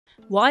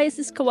Why is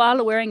this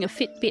koala wearing a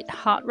Fitbit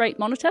heart rate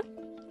monitor?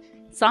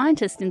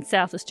 Scientists in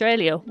South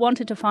Australia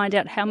wanted to find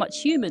out how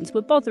much humans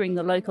were bothering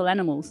the local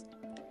animals.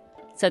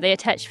 So they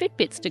attached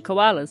Fitbits to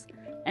koalas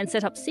and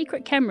set up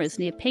secret cameras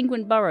near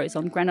penguin burrows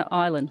on Granite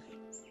Island.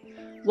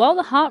 While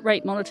the heart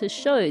rate monitors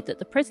showed that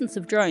the presence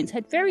of drones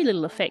had very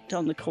little effect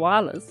on the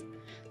koalas,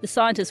 the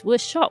scientists were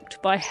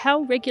shocked by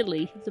how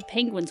regularly the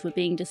penguins were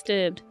being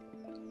disturbed.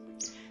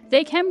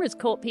 Their cameras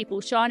caught people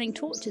shining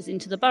torches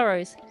into the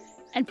burrows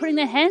and putting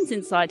their hands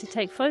inside to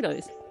take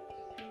photos.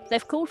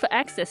 They've called for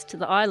access to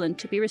the island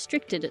to be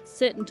restricted at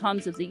certain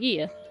times of the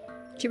year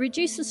to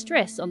reduce the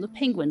stress on the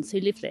penguins who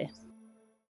live there.